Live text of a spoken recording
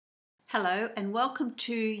Hello and welcome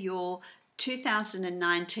to your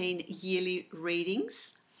 2019 yearly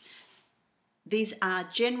readings. These are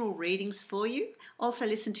general readings for you. Also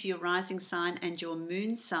listen to your rising sign and your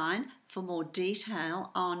moon sign for more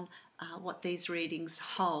detail on what these readings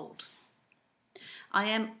hold. I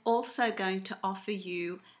am also going to offer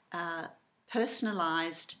you a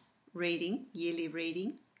personalised reading, yearly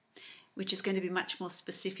reading, which is going to be much more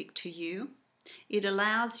specific to you. It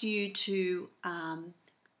allows you to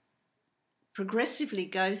progressively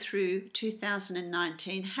go through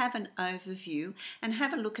 2019, have an overview and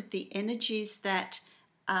have a look at the energies that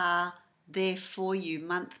are there for you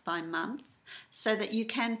month by month so that you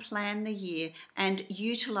can plan the year and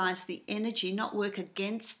utilize the energy, not work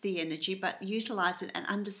against the energy, but utilize it and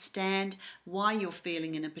understand why you're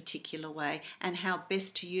feeling in a particular way and how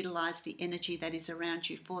best to utilize the energy that is around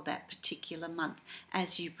you for that particular month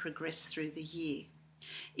as you progress through the year.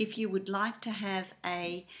 If you would like to have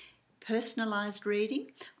a personalized reading,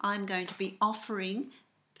 I'm going to be offering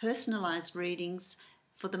personalized readings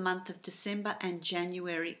for the month of December and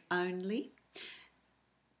January only.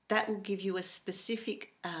 That will give you a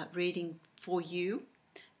specific reading for you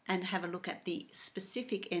and have a look at the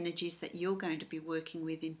specific energies that you're going to be working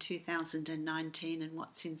with in 2019 and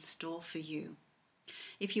what's in store for you.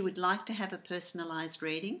 If you would like to have a personalized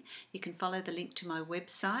reading, you can follow the link to my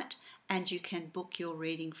website and you can book your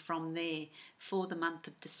reading from there for the month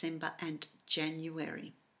of December and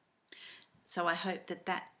January. So I hope that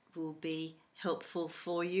that will be helpful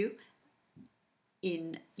for you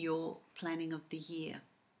in your planning of the year.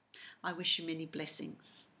 I wish you many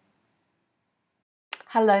blessings.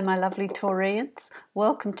 Hello, my lovely Taurians.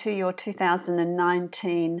 Welcome to your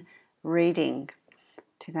 2019 reading.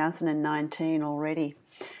 2019 already.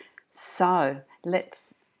 So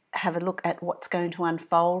let's have a look at what's going to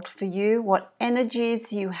unfold for you, what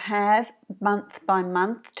energies you have month by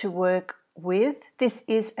month to work with. This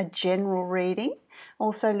is a general reading.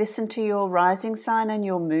 Also listen to your rising sign and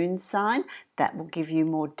your moon sign. That will give you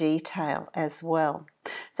more detail as well.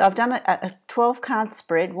 So I've done a 12 card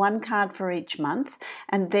spread, one card for each month,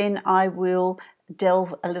 and then I will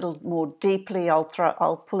delve a little more deeply.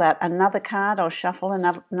 I'll pull out another card, I'll shuffle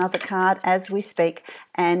another card as we speak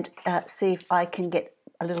and see if I can get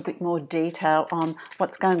a little bit more detail on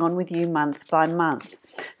what's going on with you month by month.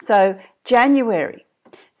 So January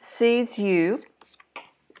sees you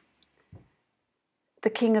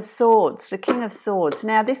the King of Swords, the King of Swords.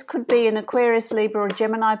 Now this could be an Aquarius, Libra or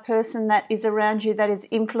Gemini person that is around you, that is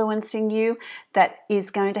influencing you, that is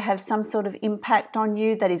going to have some sort of impact on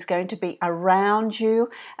you, that is going to be around you,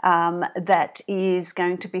 that is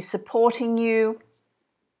going to be supporting you.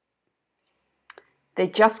 They're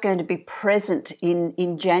just going to be present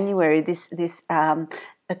in January, this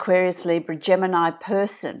Aquarius, Libra, Gemini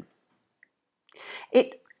person.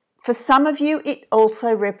 For some of you, it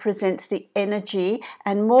also represents the energy,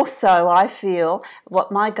 and more so, I feel,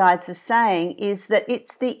 what my guides are saying is that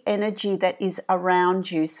it's the energy that is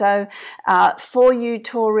around you. So for you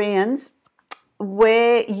Taurians,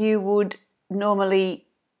 where you would normally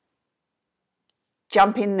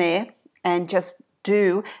jump in there and just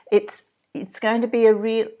do, it's going to be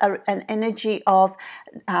an energy of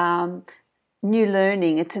new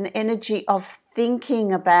learning. It's an energy of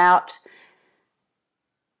thinking about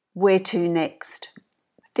where to next,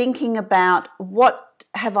 thinking about what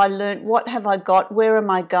have I learned, what have I got, where am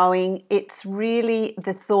I going. It's really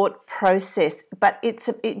the thought process, but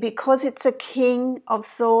because it's a King of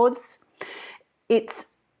Swords, it's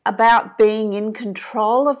about being in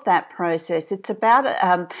control of that process. It's about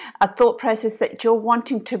a thought process that you're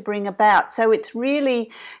wanting to bring about. So it's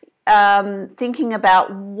really thinking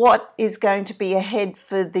about what is going to be ahead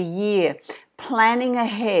for the year, planning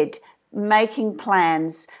ahead, making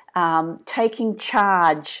plans, taking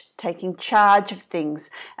charge of things,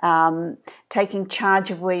 taking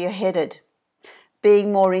charge of where you're headed,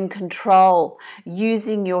 being more in control,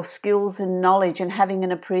 using your skills and knowledge and having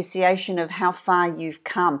an appreciation of how far you've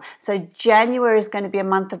come. So January is going to be a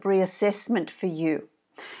month of reassessment for you,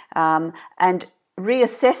 and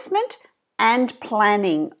reassessment and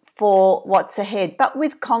planning for what's ahead, but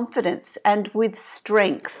with confidence and with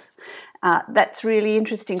strength. That's really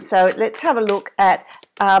interesting. So let's have a look at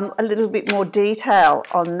a little bit more detail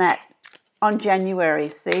on that, on January.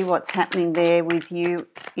 See what's happening there with you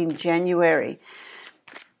in January.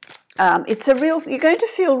 You're going to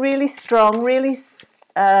feel really strong, really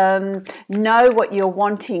know what you're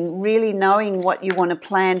wanting, really knowing what you want to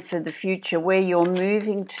plan for the future, where you're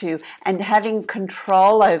moving to, and having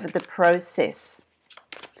control over the process.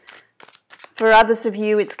 For others of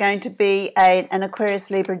you, it's going to be an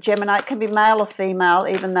Aquarius, Libra, Gemini. It can be male or female,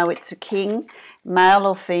 even though it's a king. Male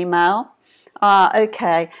or female?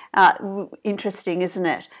 Okay. Interesting, isn't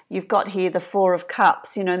it? You've got here the Four of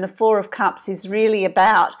Cups, you know, and the Four of Cups is really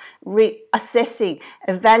about assessing,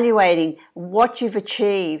 evaluating what you've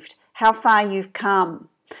achieved, how far you've come,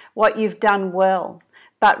 what you've done well,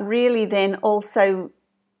 but really then also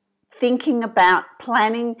thinking about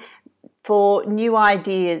planning for new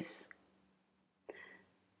ideas,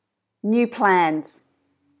 new plans,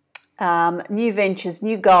 new ventures,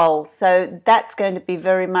 new goals. So that's going to be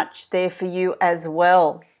very much there for you as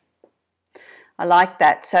well. I like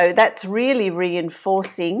that. So that's really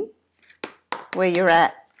reinforcing where you're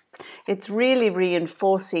at. It's really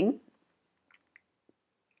reinforcing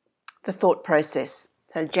the thought process.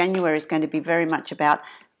 So January is going to be very much about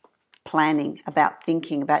planning, about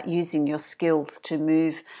thinking, about using your skills to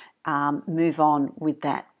move on with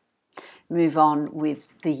that. Move on with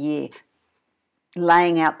the year.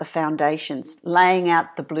 Laying out the foundations, laying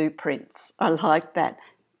out the blueprints. I like that.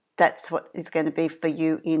 That's what is going to be for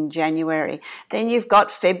you in January. Then you've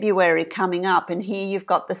got February coming up, and here you've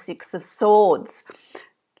got the Six of Swords.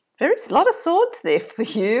 There's a lot of swords there for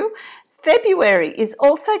you. February is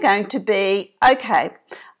also going to be, okay,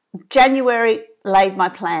 January laid my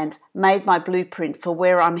plans, made my blueprint for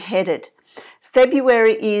where I'm headed.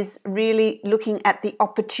 February is really looking at the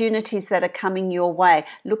opportunities that are coming your way,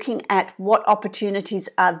 looking at what opportunities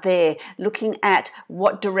are there, looking at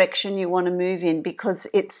what direction you want to move in, because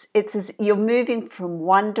it's as you're moving from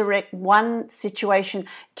one situation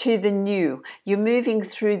to the new. You're moving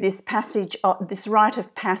through this passage, this rite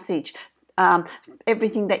of passage.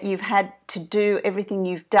 Everything that you've had to do, everything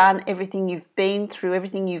you've done, everything you've been through,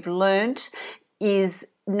 everything you've learnt is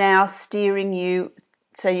now steering you.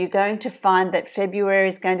 So you're going to find that February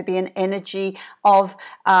is going to be an energy of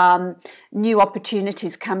new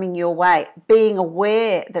opportunities coming your way, being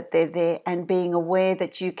aware that they're there and being aware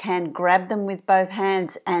that you can grab them with both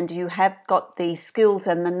hands, and you have got the skills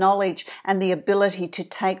and the knowledge and the ability to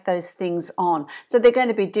take those things on. So they're going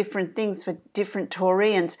to be different things for different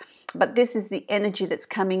Taurians, but this is the energy that's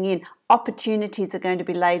coming in. Opportunities are going to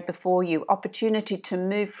be laid before you, opportunity to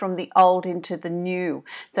move from the old into the new.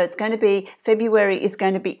 So it's going to be, February is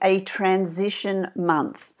going to be a transition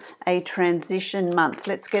month, a transition month.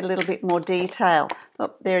 Let's get a little bit more detail.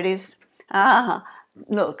 Oh, there it is.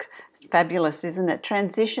 Look, fabulous, isn't it?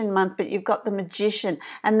 Transition month, but you've got the Magician,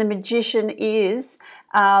 and the Magician is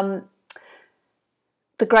the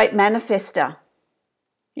great manifester.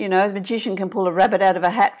 You know, the magician can pull a rabbit out of a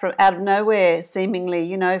hat from out of nowhere, seemingly,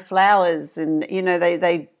 you know, flowers, and, you know,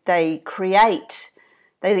 they create.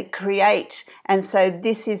 And so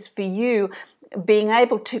this is for you, being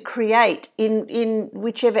able to create in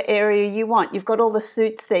whichever area you want. You've got all the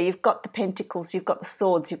suits there. You've got the pentacles, you've got the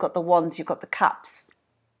swords, you've got the wands, you've got the cups.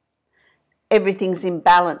 Everything's in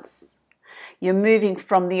balance. You're moving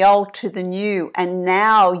from the old to the new, and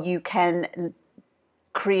now you can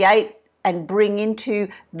create and bring into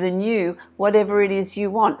the new whatever it is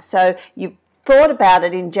you want. So you've thought about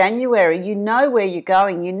it in January, you know where you're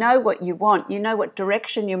going, you know what you want, you know what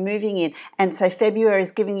direction you're moving in, and so February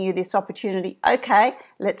is giving you this opportunity. Okay,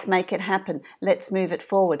 let's make it happen, let's move it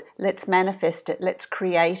forward, let's manifest it, let's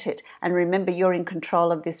create it, and remember, you're in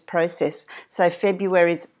control of this process. So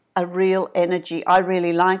February is a real energy. I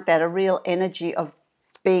really like that, a real energy of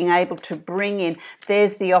being able to bring in,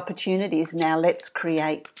 there's the opportunities, now let's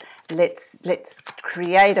create. Let's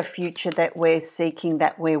create a future that we're seeking,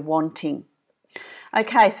 that we're wanting.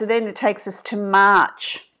 Okay, so then it takes us to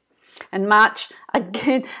March. And March,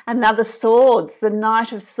 again, another swords, the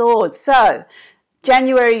Knight of Swords. So,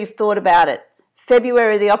 January, you've thought about it.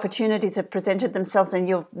 February, the opportunities have presented themselves, and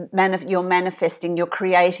you're manifesting, you're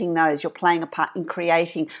creating those, you're playing a part in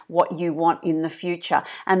creating what you want in the future.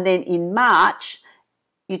 And then in March,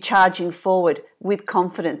 you're charging forward with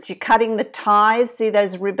confidence. You're cutting the ties, see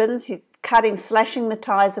those ribbons? You're slashing the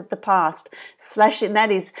ties of the past. Slashing,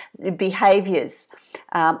 that is behaviours,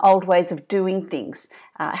 old ways of doing things,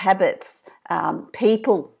 habits,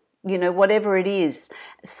 people, you know, whatever it is.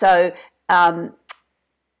 So, hasn't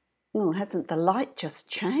the light just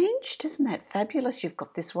changed? Isn't that fabulous? You've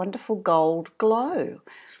got this wonderful gold glow.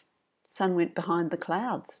 Sun went behind the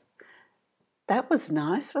clouds. That was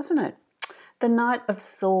nice, wasn't it? The Knight of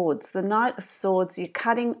Swords. The Knight of Swords, you're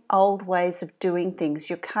cutting old ways of doing things.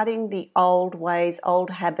 You're cutting the old ways,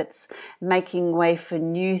 old habits, making way for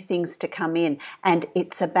new things to come in. And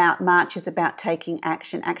it's about, March is about taking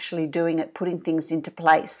action, actually doing it, putting things into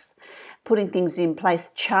place. Putting things in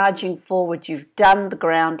place, charging forward. You've done the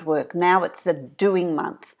groundwork. Now it's a doing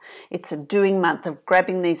month. It's a doing month of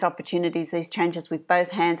grabbing these opportunities, these changes with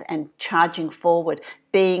both hands and charging forward,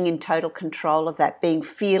 being in total control of that, being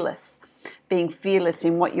fearless. being fearless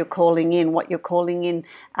in what you're calling in,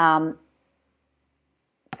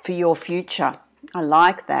 for your future. I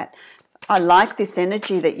like that. I like this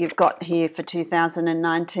energy that you've got here for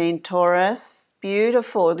 2019, Taurus.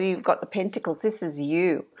 Beautiful. You've got the Pentacles. This is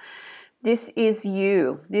you. This is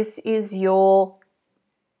you. This is your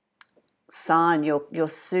sign, your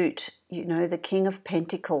suit, you know, the King of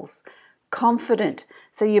Pentacles. Confident.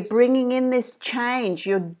 So you're bringing in this change.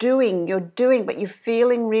 You're doing, but you're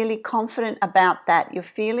feeling really confident about that. You're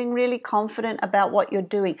feeling really confident about what you're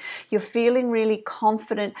doing. You're feeling really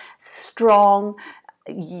confident, strong.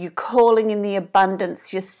 You're calling in the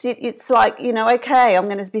abundance. It's like, you know, okay, I'm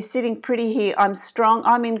going to be sitting pretty here. I'm strong.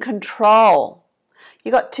 I'm in control.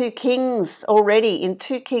 You got 2 kings already,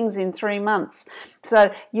 2 kings in 3 months.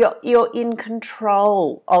 So you're in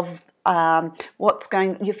control of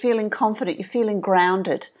you're feeling confident, you're feeling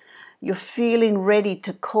grounded, you're feeling ready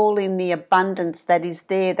to call in the abundance that is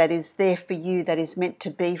there for you, that is meant to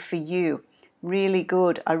be for you. Really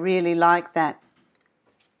good. I really like that.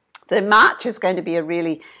 So March is going to be a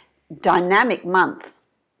really dynamic month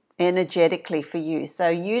energetically for you. So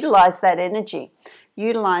utilize that energy.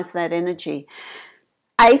 Utilize that energy.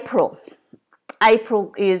 April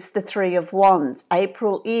is the 3 of Wands.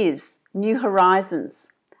 April is new horizons,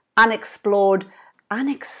 unexplored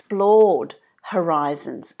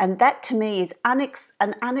horizons. And that to me is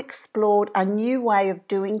an unexplored, a new way of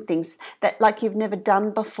doing things that like you've never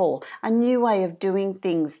done before, a new way of doing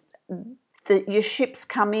things. Your ships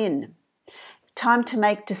come in. Time to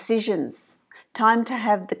make decisions. Time to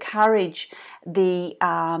have the courage, the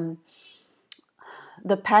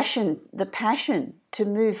passion to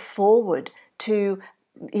move forward, to,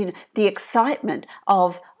 you know, the excitement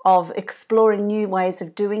of exploring new ways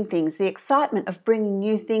of doing things, the excitement of bringing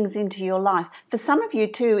new things into your life. For some of you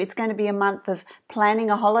too, it's going to be a month of planning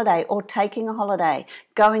a holiday or taking a holiday,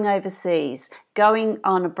 going overseas, going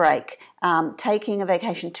on a break, taking a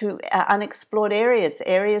vacation to unexplored areas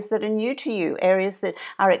that are new to you, areas that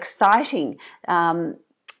are exciting.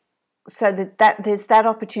 So that there's that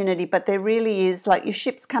opportunity, but there really is, like, your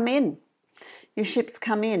ships come in. Your ships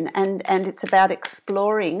come in, and it's about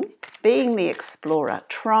exploring, being the explorer,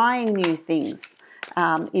 trying new things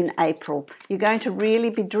in April. You're going to really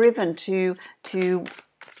be driven to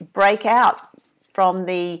break out from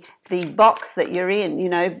the box that you're in, you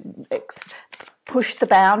know, push the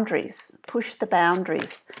boundaries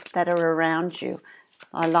that are around you.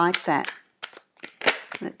 I like that.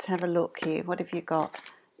 Let's have a look here. What have you got?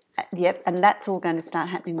 Yep, and that's all going to start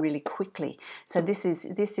happening really quickly. So this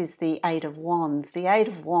is the 8 of Wands. The 8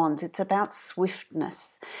 of Wands, it's about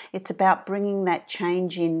swiftness. It's about bringing that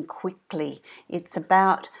change in quickly. It's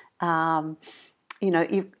about, you know,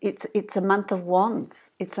 it's a month of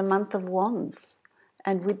Wands. It's a month of Wands.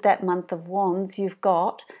 And with that month of Wands, you've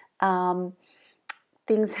got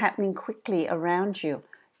things happening quickly around you.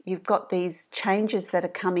 You've got these changes that are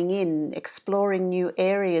coming in, exploring new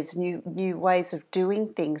areas, new ways of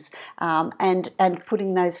doing things, and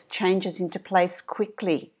putting those changes into place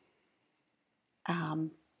quickly.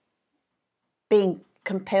 Being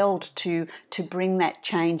compelled to bring that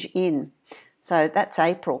change in. So that's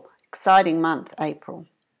April. Exciting month, April.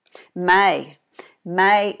 May,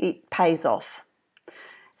 it pays off.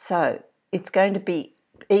 So it's going to be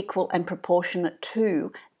equal and proportionate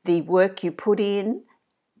to the work you put in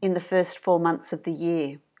the first 4 months of the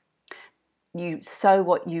year. You sow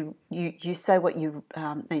what you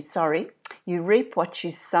reap what you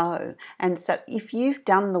sow. And so if you've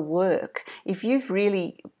done the work, if you've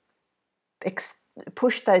really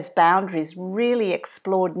pushed those boundaries, really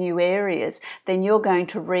explored new areas, then you're going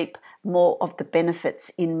to reap more of the benefits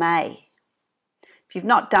in May. If you've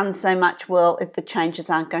not done so much, well, the changes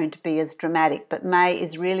aren't going to be as dramatic. But May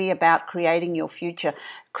is really about creating your future,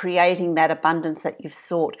 creating that abundance that you've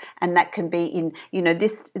sought. And that can be in, you know,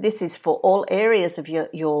 this is for all areas of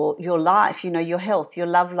your life, you know, your health, your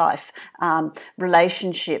love life,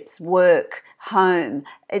 relationships, work, home.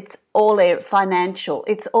 It's all financial.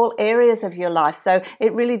 It's all areas of your life. So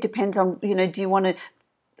it really depends on, you know, do you want to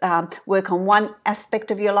work on one aspect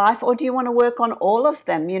of your life, or do you want to work on all of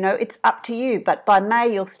them? You know, it's up to you. But by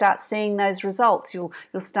May, you'll start seeing those results. You'll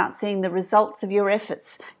start seeing the results of your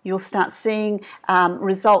efforts. You'll start seeing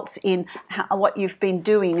results in what you've been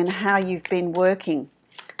doing and how you've been working.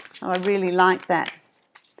 So I really like that.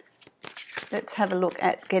 Let's have a look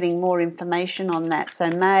at getting more information on that. So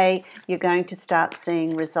May, you're going to start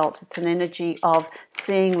seeing results. It's an energy of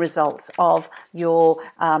seeing results, of your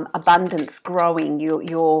abundance growing,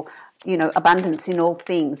 your abundance in all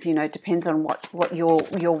things. It depends on what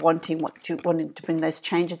you're wanting, what you're wanting to bring those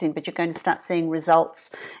changes in. But you're going to start seeing results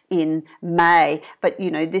in May. But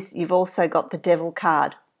this, you've also got the Devil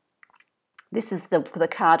card. This is the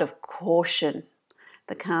card of caution.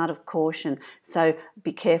 The card of caution. So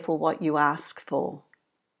be careful what you ask for,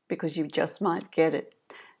 because you just might get it.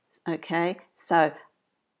 Okay? So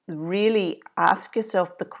really ask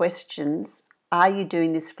yourself the questions. Are you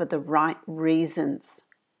doing this for the right reasons?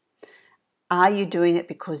 Are you doing it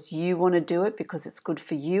because you want to do it, because it's good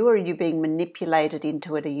for you, or are you being manipulated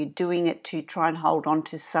into it? Are you doing it to try and hold on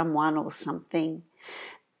to someone or something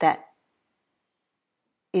that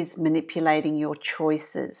is manipulating your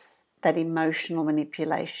choices? That emotional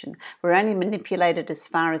manipulation. We're only manipulated as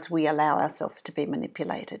far as we allow ourselves to be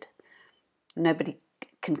manipulated. Nobody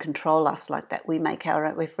can control us like that.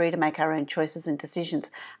 We're free to make our own choices and decisions.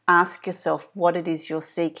 Ask yourself what it is you're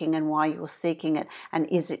seeking and why you're seeking it, and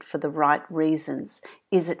is it for the right reasons?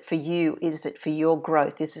 Is it for you? Is it for your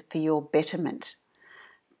growth? Is it for your betterment?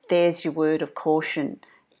 There's your word of caution.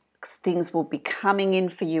 Things will be coming in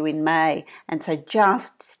for you in May, and so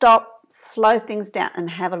just stop, slow things down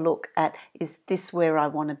and have a look at, is this where I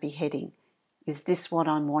want to be heading? Is this what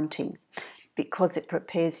I'm wanting? Because it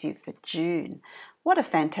prepares you for June. What a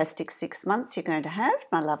fantastic 6 months you're going to have,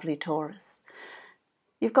 my lovely Taurus.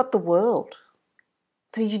 You've got the world.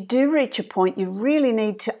 So you do reach a point, you really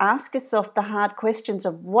need to ask yourself the hard questions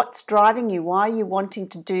of what's driving you, why are you wanting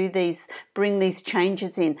to do these, bring these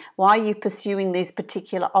changes in, why are you pursuing these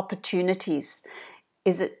particular opportunities?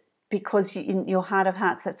 Is it because in your heart of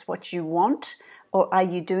hearts that's what you want? Or are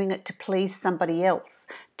you doing it to please somebody else,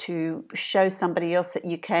 to show somebody else that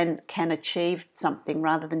you can achieve something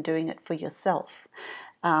rather than doing it for yourself?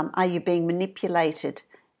 Are you being manipulated?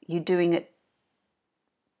 Are you doing it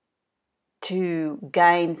to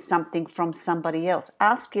gain something from somebody else?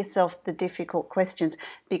 Ask yourself the difficult questions,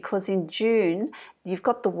 because in June you've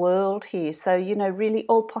got the world here. So, really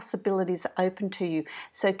all possibilities are open to you.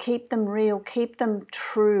 So keep them real, keep them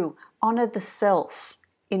true, honour the self.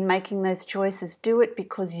 In making those choices, do it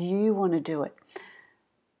because you want to do it.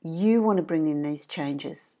 You want to bring in these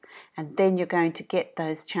changes, and then you're going to get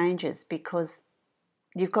those changes because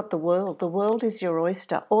you've got the world. The world is your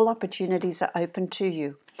oyster. All opportunities are open to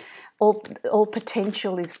you. All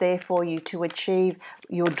potential is there for you to achieve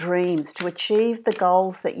your dreams, to achieve the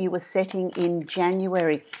goals that you were setting in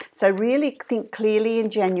January. So really think clearly in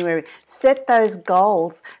January. Set those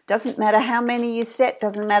goals. Doesn't matter how many you set,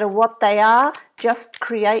 doesn't matter what they are, just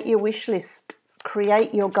create your wish list.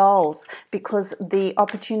 Create your goals, because the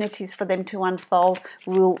opportunities for them to unfold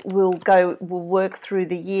will work through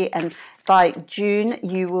the year, and by June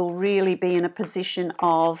you will really be in a position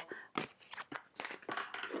of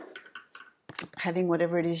having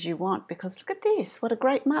whatever it is you want. Because look at this, what a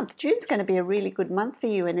great month. June's going to be a really good month for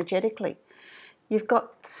you energetically. You've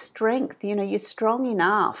got strength, you're strong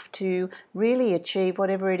enough to really achieve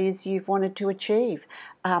whatever it is you've wanted to achieve.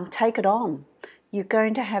 Take it on. You're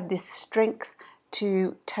going to have this strength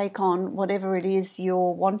to take on whatever it is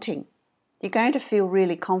you're wanting. You're going to feel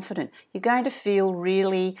really confident. You're going to feel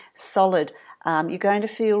really solid. You're going to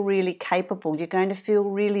feel really capable. You're going to feel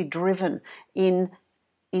really driven in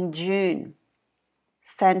June.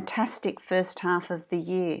 Fantastic first half of the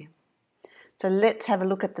year. So let's have a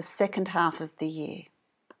look at the second half of the year.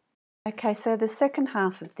 Okay, so the second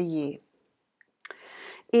half of the year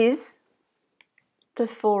is the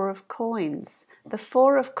Four of Coins. The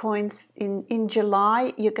Four of Coins in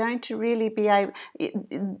July, you're going to really be able,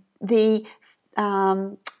 the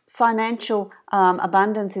financial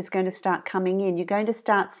abundance is going to start coming in. You're going to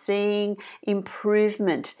start seeing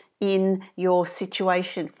improvement in your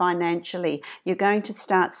situation financially. You're going to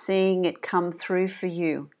start seeing it come through for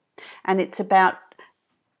you. And it's about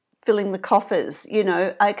filling the coffers,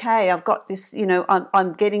 okay, I've got this,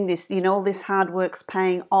 I'm getting this, all this hard work's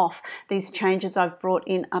paying off. These changes I've brought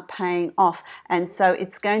in are paying off. And so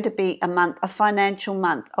it's going to be a financial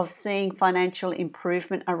month of seeing financial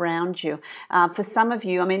improvement around you. For some of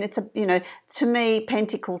you, it's to me,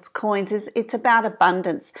 Pentacles, coins, it's about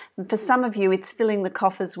abundance. And for some of you, it's filling the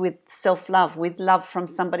coffers with self-love, with love from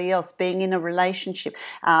somebody else, being in a relationship,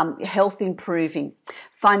 health improving,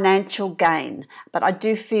 financial gain. But I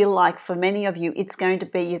do feel like for many of you, it's going to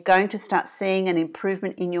be, you're going to start seeing an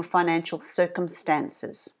improvement in your financial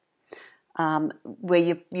circumstances,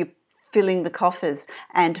 where you're filling the coffers.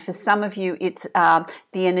 And for some of you, it's the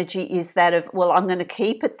energy is that of, well, I'm going to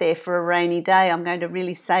keep it there for a rainy day. I'm going to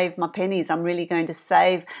really save my pennies. I'm really going to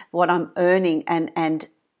save what I'm earning and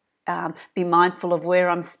be mindful of where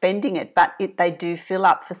I'm spending it, but they do fill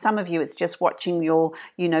up. For some of you, it's just watching your,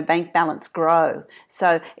 bank balance grow.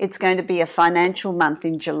 So it's going to be a financial month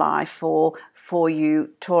in July for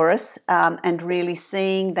you, Taurus, and really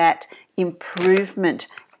seeing that improvement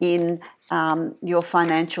in your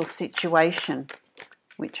financial situation,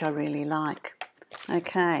 which I really like.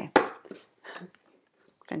 Okay,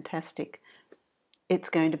 fantastic. It's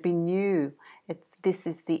going to be new. This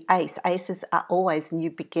is the ace. Aces are always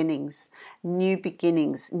new beginnings, new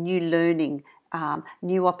learning,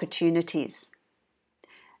 new opportunities.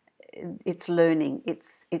 It's learning.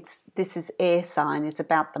 This is air sign. It's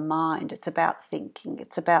about the mind. It's about thinking.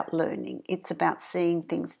 It's about learning. It's about seeing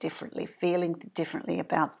things differently, feeling differently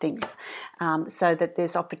about things, so that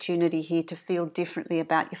there's opportunity here to feel differently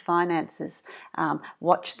about your finances.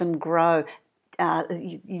 Watch them grow.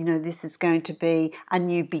 This is going to be a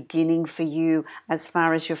new beginning for you as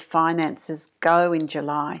far as your finances go in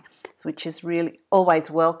July, which is really always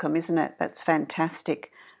welcome, isn't it? That's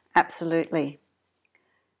fantastic. Absolutely.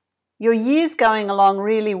 Your year's going along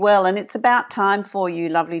really well, and it's about time for you,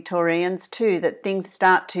 lovely Taurians, too, that things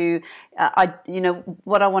start to,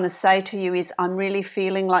 what I want to say to you is I'm really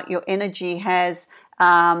feeling like your energy has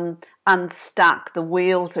unstuck. The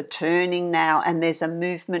wheels are turning now, and there's a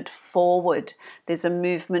movement forward. There's a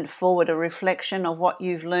movement forward, a reflection of what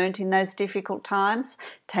you've learned in those difficult times,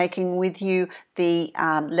 taking with you the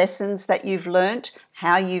lessons that you've learned,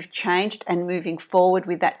 how you've changed, and moving forward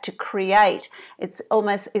with that to create. It's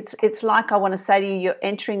like I want to say to you, you're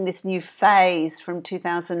entering this new phase from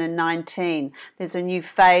 2019. There's a new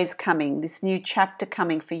phase coming, this new chapter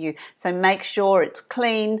coming for you. So make sure it's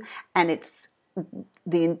clean and it's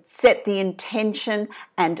set the intention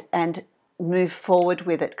and move forward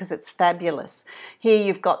with it, because it's fabulous. Here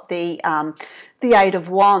you've got the Eight of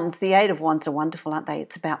Wands. The Eight of Wands are wonderful, aren't they?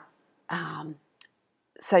 It's about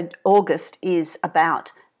so August is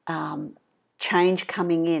about change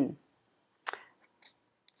coming in,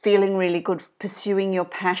 feeling really good, pursuing your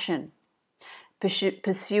passion,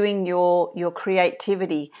 pursuing your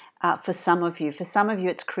creativity. For some of you,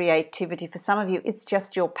 it's creativity. For some of you, it's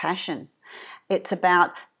just your passion. It's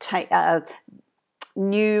about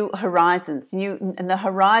new horizons. New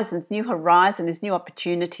horizon is new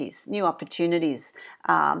opportunities.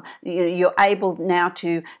 You're able now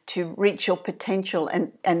to reach your potential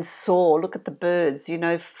and soar. Look at the birds,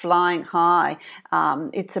 flying high.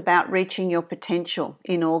 It's about reaching your potential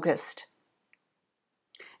in August.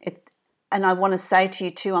 And I want to say to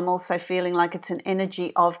you too, I'm also feeling like it's an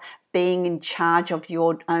energy of being in charge of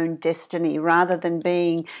your own destiny, rather than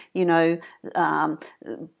being,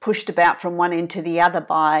 pushed about from one end to the other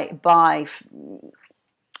by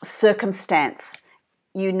circumstance.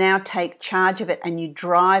 You now take charge of it and you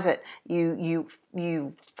drive it. You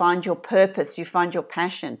find your purpose. You find your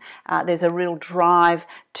passion. There's a real drive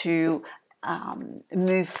to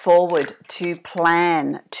move forward, to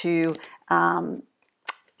plan, to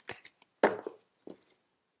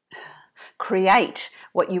create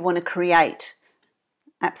what you want to create,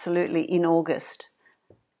 absolutely, in August.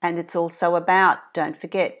 And it's also about, don't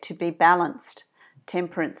forget, to be balanced.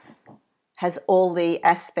 Temperance has all the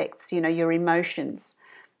aspects, your emotions.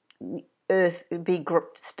 Earth,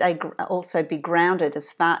 also be grounded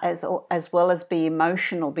as well as be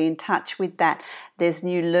emotional, be in touch with that. There's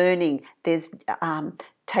new learning, there's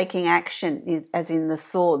taking action, as in the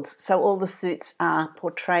swords. So all the suits are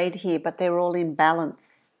portrayed here, but they're all in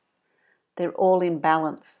balance. They're all in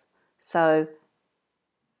balance. So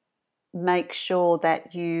make sure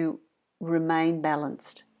that you remain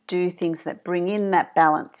balanced. Do things that bring in that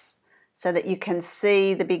balance so that you can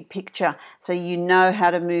see the big picture, so you know how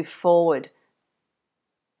to move forward.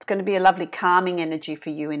 It's going to be a lovely calming energy for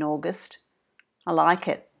you in August. I like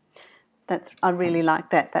it. I really like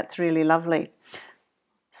that. That's really lovely.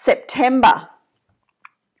 September,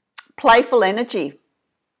 playful energy.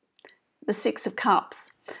 The Six of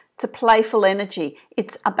Cups. It's a playful energy.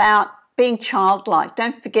 It's about being childlike.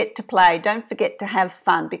 Don't forget to play. Don't forget to have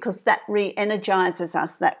fun, because that re-energizes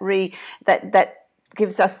us. That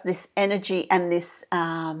gives us this energy, and this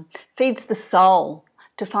feeds the soul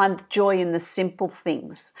to find joy in the simple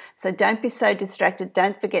things. So don't be so distracted.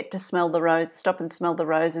 Don't forget to smell the roses. Stop and smell the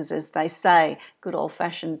roses, as they say. Good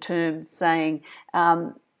old-fashioned term saying.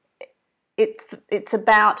 It's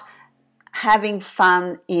about having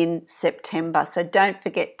fun in September. So don't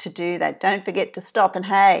forget to do that. Don't forget to stop and,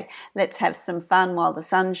 hey, let's have some fun while the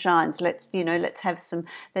sun shines. Let's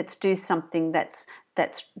do something that's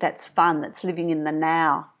fun, that's living in the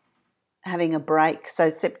now, having a break. So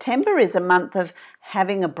September is a month of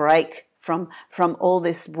having a break from all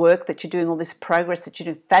this work that you're doing, all this progress that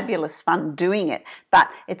you're doing. Fabulous fun doing it, but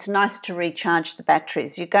it's nice to recharge the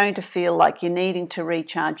batteries. You're going to feel like you're needing to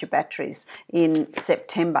recharge your batteries in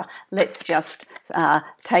September. Let's just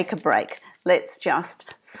take a break. Let's just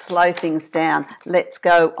slow things down. Let's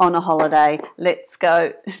go on a holiday. Let's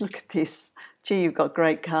go. Look at this. Gee, you've got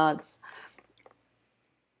great cards.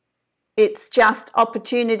 It's just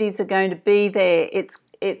opportunities are going to be there.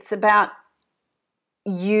 It's about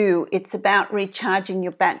you. It's about recharging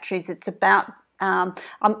your batteries. It's about I'm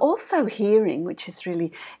also hearing, which is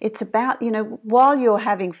really, it's about, while you're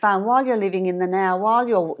having fun, while you're living in the now, while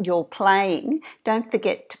you're playing, don't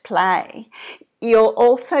forget to play. You're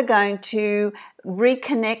also going to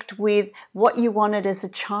reconnect with what you wanted as a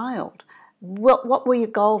child. What were your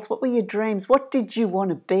goals? What were your dreams? What did you want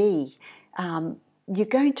to be? You're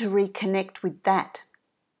going to reconnect with that.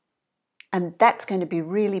 And that's going to be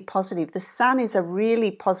really positive. The Sun is a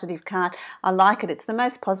really positive card. I like it. It's the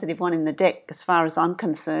most positive one in the deck as far as I'm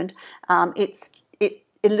concerned. It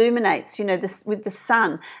illuminates, with the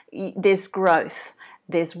Sun, there's growth,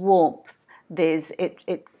 there's warmth,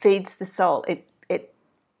 it feeds the soul. It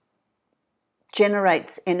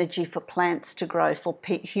generates energy for plants to grow, for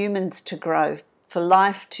humans to grow, for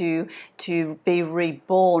life to be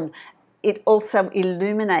reborn. It also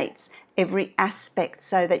illuminates every aspect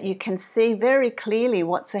so that you can see very clearly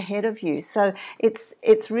what's ahead of you. So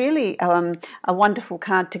it's really a wonderful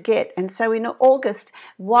card to get. And so in August,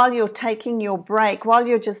 while you're taking your break, while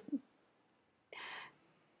you're just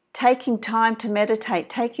taking time to meditate,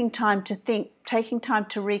 taking time to think, taking time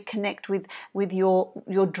to reconnect with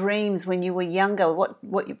your dreams when you were younger, what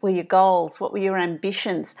were your goals, what were your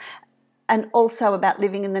ambitions, and also about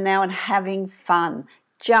living in the now and having fun.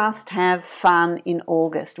 Just have fun in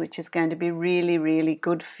August, which is going to be really, really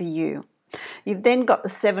good for you. You've then got the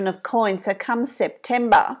Seven of Coins. So come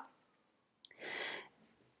September,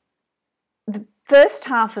 the first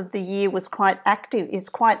half of the year is quite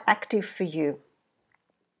active for you.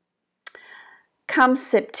 Come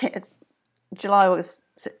September, July, August,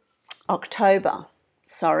 October,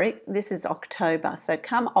 sorry, this is October. So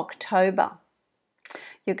come October,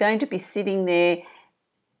 you're going to be sitting there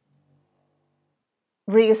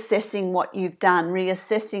reassessing what you've done,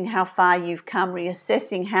 reassessing how far you've come,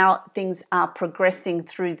 reassessing how things are progressing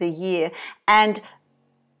through the year. And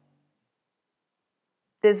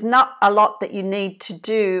there's not a lot that you need to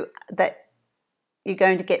do. That you're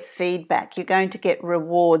going to get feedback, you're going to get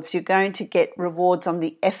rewards, you're going to get rewards on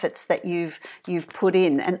the efforts that you've put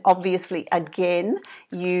in. And obviously, again,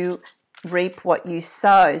 you reap what you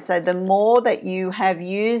sow. So the more that you have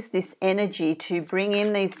used this energy to bring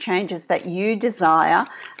in these changes that you desire,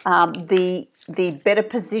 the better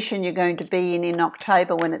position you're going to be in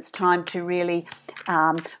October when it's time to really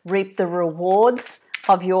reap the rewards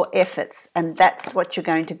of your efforts. And that's what you're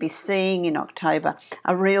going to be seeing in October,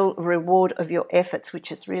 a real reward of your efforts,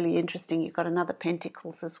 which is really interesting. You've got another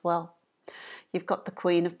Pentacles as well. You've got the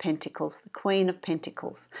Queen of Pentacles, the Queen of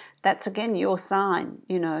Pentacles. That's again your sign,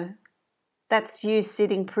 That's you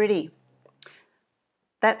sitting pretty.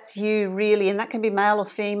 That's you really, and that can be male or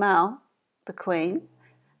female, the Queen.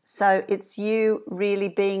 So it's you really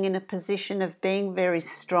being in a position of being very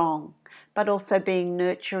strong, but also being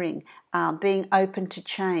nurturing, being open to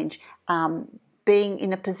change, being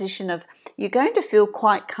in a position of, you're going to feel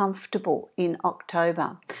quite comfortable in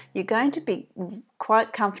October. You're going to be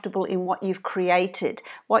quite comfortable in what you've created,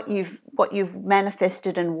 what you've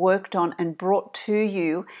manifested and worked on and brought to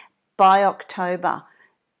you. By October,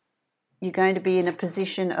 you're going to be in a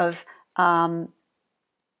position of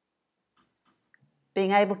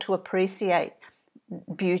being able to appreciate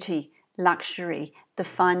beauty, luxury, the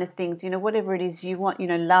finer things, whatever it is you want,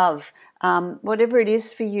 love, whatever it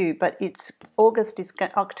is for you. But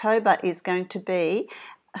October is going to be,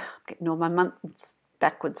 I'm getting all my months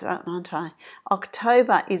backwards, aren't I?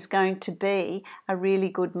 October is going to be a really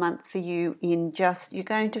good month for you. You're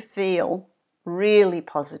going to feel really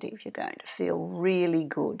positive. You're going to feel really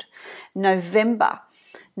good. November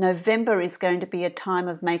is going to be a time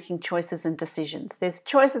of making choices and decisions. There's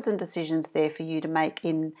choices and decisions there for you to make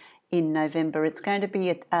in November. It's going to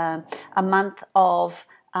be a month of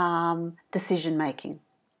decision making.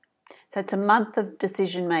 So it's a month of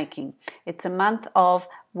decision making. It's a month of,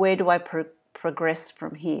 where do I progress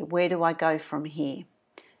from here? Where do I go from here?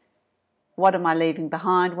 What am I leaving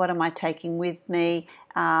behind? What am I taking with me?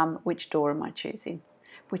 Which door am I choosing?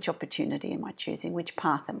 Which opportunity am I choosing? Which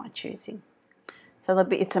path am I choosing? So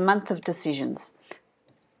it's a month of decisions.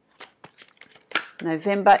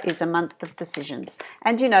 November is a month of decisions.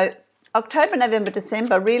 And October, November,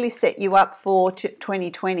 December really set you up for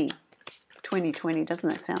 2020. 2020, doesn't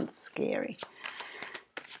that sound scary?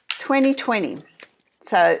 2020.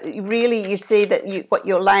 So really you see that what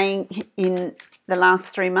you're laying in the last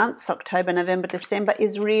 3 months, October, November, December,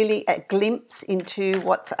 is really a glimpse into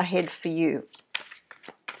what's ahead for you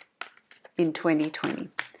in 2020.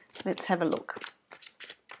 Let's have a look.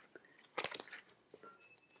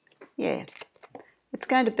 Yeah. It's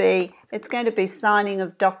going to be signing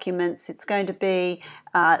of documents. It's going to be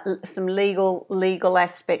some legal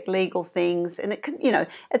aspect, legal things, and it can, you know,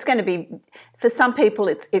 it's going to be, for some people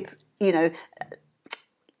it's you know,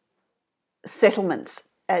 settlements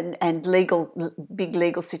and big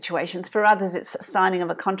legal situations. For others, it's signing of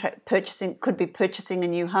a contract, could be purchasing a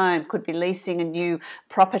new home, could be leasing a new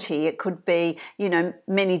property. It could be, you know,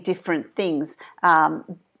 many different things.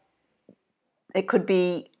 It could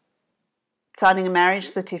be signing a marriage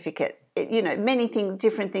certificate, you know, many things,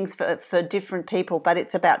 different things for different people, but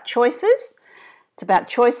it's about choices. It's about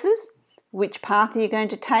choices, which path are you going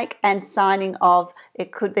to take, and signing of,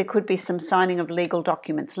 there could be some signing of legal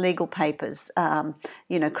documents, legal papers,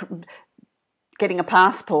 you know, getting a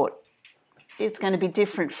passport. It's going to be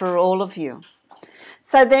different for all of you.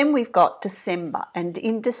 So then we've got December, and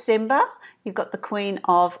in December, you've got the Queen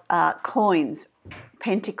of Coins,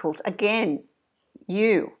 Pentacles. Again,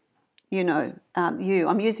 you know,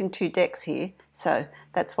 I'm using 2 decks here, so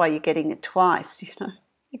that's why you're getting it twice, you know.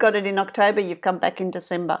 You got it in October, you've come back in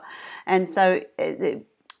December. And so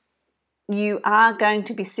you are going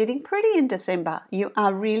to be sitting pretty in December. You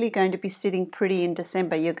are really going to be sitting pretty in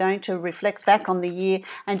December. You're going to reflect back on the year,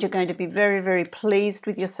 and you're going to be very, very pleased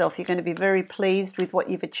with yourself. You're going to be very pleased with what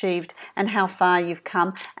you've achieved and how far you've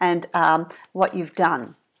come and what you've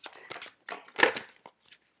done.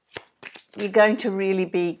 You're going to really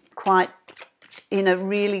be quite in a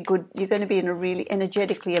really good, you're going to be in a really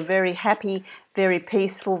energetically, a very happy, very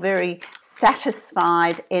peaceful, very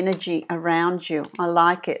satisfied energy around you. I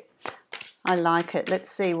like it. I like it.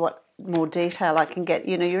 Let's see what more detail I can get.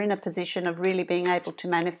 You know, you're in a position of really being able to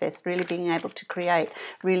manifest, really being able to create,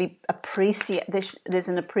 really appreciate. There's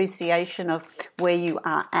an appreciation of where you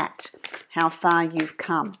are at, how far you've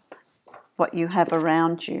come, what you have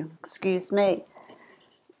around you. Excuse me.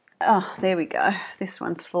 Oh, there we go. This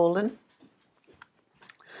one's fallen.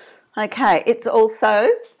 Okay, it's also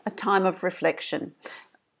a time of reflection.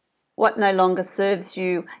 What no longer serves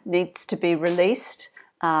you needs to be released,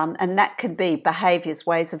 and that could be behaviours,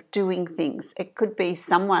 ways of doing things. It could be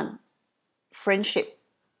someone, friendship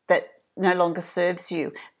that no longer serves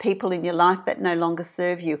you, people in your life that no longer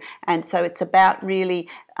serve you. And so it's about really,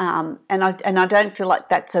 and I don't feel like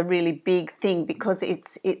that's a really big thing, because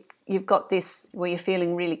you've got this where you're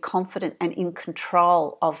feeling really confident and in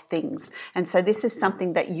control of things. And so this is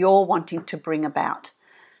something that you're wanting to bring about.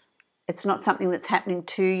 It's not something that's happening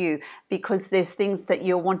to you, because there's things that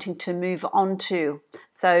you're wanting to move on to.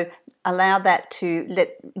 So allow that to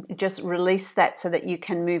just release that, so that you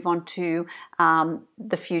can move on to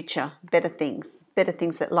the future, better things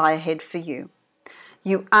that lie ahead for you.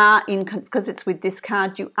 You are because it's with this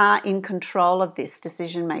card, you are in control of this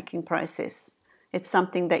decision-making process. It's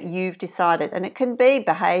something that you've decided, and it can be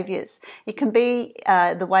behaviours. It can be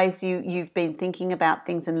the ways you've been thinking about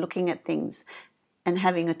things and looking at things, and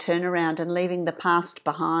having a turnaround and leaving the past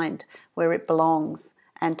behind where it belongs,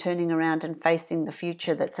 and turning around and facing the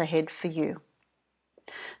future that's ahead for you.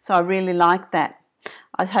 So I really like that.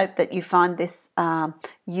 I hope that you find this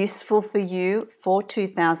useful for you for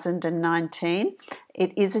 2019.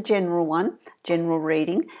 It is a general one, general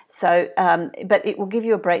reading. So, but it will give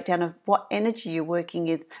you a breakdown of what energy you're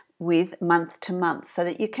working with month to month, so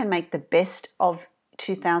that you can make the best of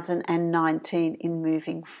 2019 in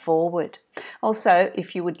moving forward. Also,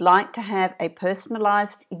 if you would like to have a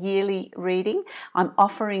personalised yearly reading, I'm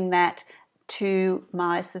offering that to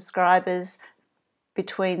my subscribers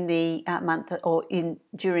between the month or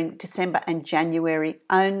during December and January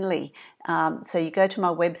only. So you go to my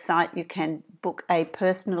website, you can book a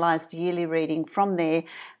personalised yearly reading from there,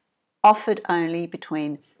 offered only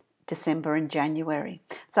between December and January.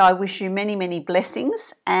 So I wish you many, many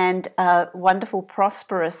blessings and a wonderful,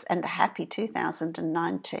 prosperous and happy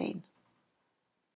 2019.